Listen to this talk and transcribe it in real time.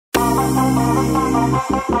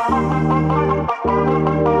Hey,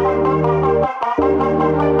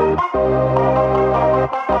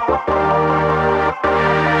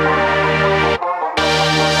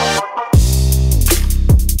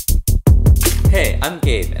 I'm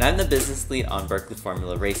Gabe, and I'm the business lead on Berkeley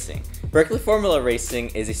Formula Racing. Berkeley Formula Racing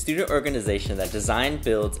is a student organization that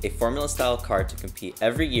builds a Formula-style car to compete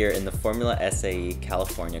every year in the Formula SAE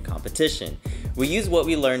California competition. We use what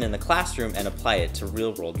we learn in the classroom and apply it to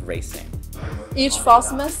real-world racing. Each fall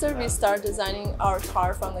semester, we start designing our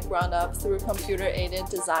car from the ground up through computer-aided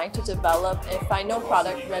design to develop a final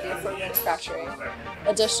product ready for manufacturing.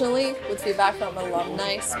 Additionally, with feedback from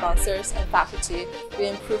alumni, sponsors, and faculty, we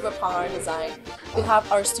improve upon our design. We have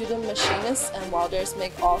our student machinists and welders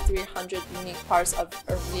make all 300 unique parts of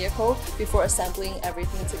our vehicle before assembling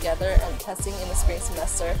everything together and testing in the spring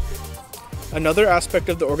semester. Another aspect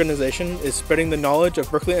of the organization is spreading the knowledge of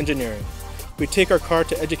Berkeley engineering. We take our car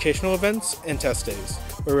to educational events and test days,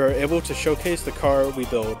 where we are able to showcase the car we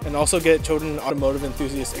build and also get children and automotive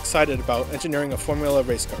enthusiasts excited about engineering a Formula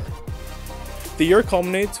race car. The year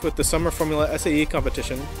culminates with the Summer Formula SAE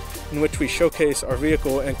competition, in which we showcase our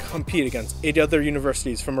vehicle and compete against 80 other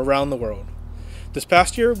universities from around the world. This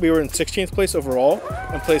past year, we were in 16th place overall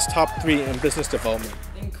and placed top 3 in business development.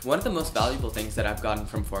 I think one of the most valuable things that I've gotten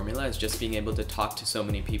from Formula is just being able to talk to so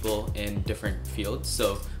many people in different fields.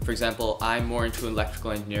 So, for example, I'm more into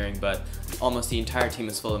electrical engineering, but almost the entire team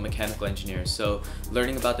is full of mechanical engineers. So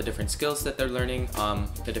learning about the different skills that they're learning,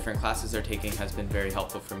 the different classes they're taking has been very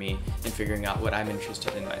helpful for me in figuring out what I'm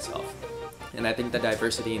interested in myself. And I think the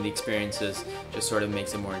diversity in the experiences just sort of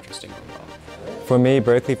makes it more interesting overall. For me,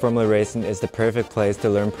 Berkeley Formula Racing is the perfect place to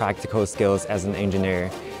learn practical skills as an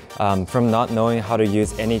engineer. From not knowing how to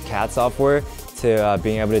use any CAD software to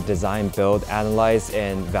being able to design, build, analyze,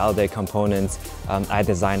 and validate components I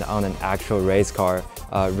designed on an actual race car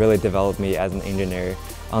really developed me as an engineer.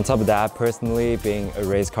 On top of that, personally, being a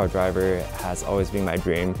race car driver has always been my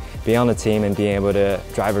dream. Being on a team and being able to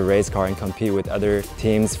drive a race car and compete with other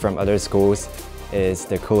teams from other schools is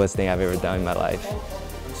the coolest thing I've ever done in my life.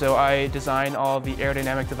 So I design all of the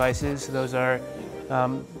aerodynamic devices. Those are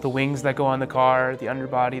the wings that go on the car, the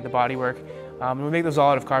underbody, the bodywork. And we make those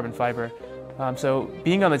all out of carbon fiber. So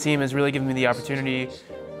being on the team has really given me the opportunity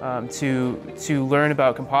to learn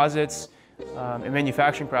about composites and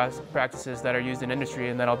manufacturing practices that are used in industry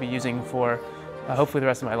and that I'll be using for hopefully the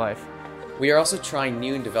rest of my life. We are also trying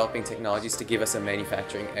new and developing technologies to give us a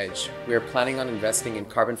manufacturing edge. We are planning on investing in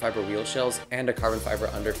carbon fiber wheel shells and a carbon fiber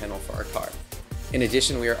underpanel for our car. In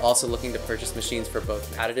addition, we are also looking to purchase machines for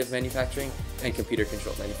both additive manufacturing and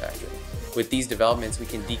computer-controlled manufacturing. With these developments, we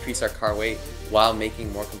can decrease our car weight while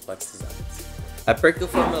making more complex designs. At Berkeley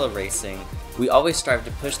Formula Racing, we always strive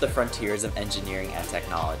to push the frontiers of engineering and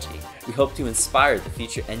technology. We hope to inspire the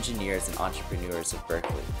future engineers and entrepreneurs of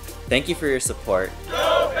Berkeley. Thank you for your support.